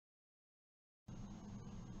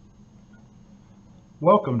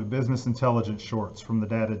Welcome to Business Intelligence Shorts from the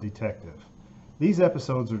Data Detective. These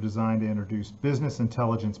episodes are designed to introduce business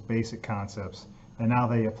intelligence basic concepts and how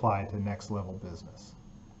they apply to next level business.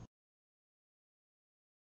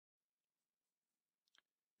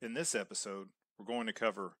 In this episode, we're going to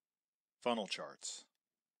cover funnel charts.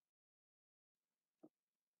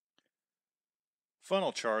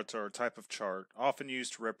 Funnel charts are a type of chart often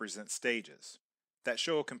used to represent stages that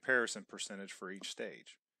show a comparison percentage for each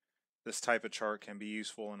stage. This type of chart can be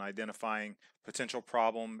useful in identifying potential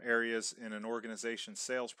problem areas in an organization's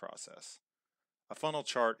sales process. A funnel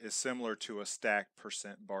chart is similar to a stacked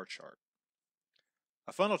percent bar chart.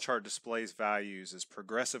 A funnel chart displays values as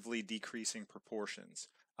progressively decreasing proportions,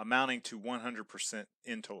 amounting to 100%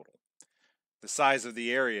 in total. The size of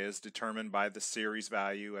the area is determined by the series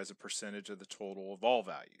value as a percentage of the total of all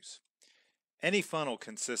values. Any funnel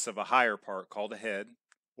consists of a higher part called a head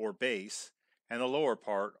or base, and the lower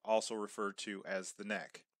part also referred to as the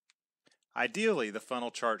neck. Ideally, the funnel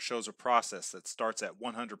chart shows a process that starts at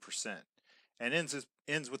 100% and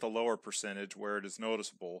ends with a lower percentage where it is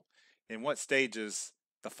noticeable in what stages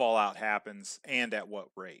the fallout happens and at what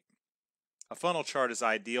rate. A funnel chart is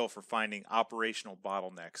ideal for finding operational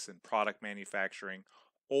bottlenecks in product manufacturing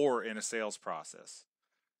or in a sales process.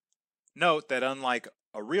 Note that unlike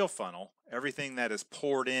a real funnel, everything that is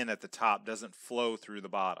poured in at the top doesn't flow through the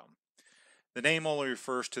bottom. The name only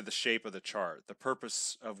refers to the shape of the chart, the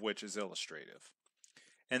purpose of which is illustrative.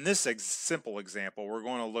 In this simple example, we're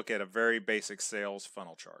going to look at a very basic sales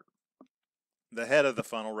funnel chart. The head of the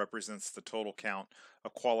funnel represents the total count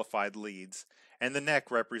of qualified leads, and the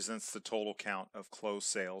neck represents the total count of closed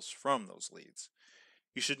sales from those leads.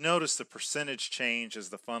 You should notice the percentage change as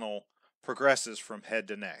the funnel progresses from head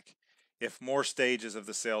to neck. If more stages of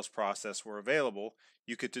the sales process were available,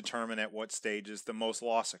 you could determine at what stages the most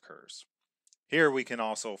loss occurs. Here we can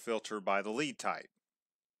also filter by the lead type.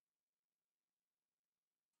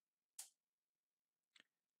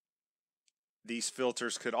 These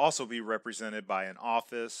filters could also be represented by an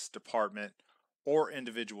office, department, or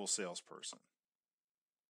individual salesperson.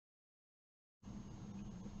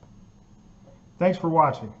 Thanks for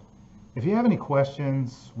watching. If you have any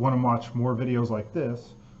questions, want to watch more videos like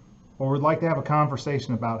this, or would like to have a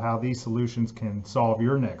conversation about how these solutions can solve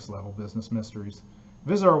your next level business mysteries,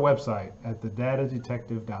 visit our website at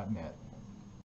thedatadetective.net.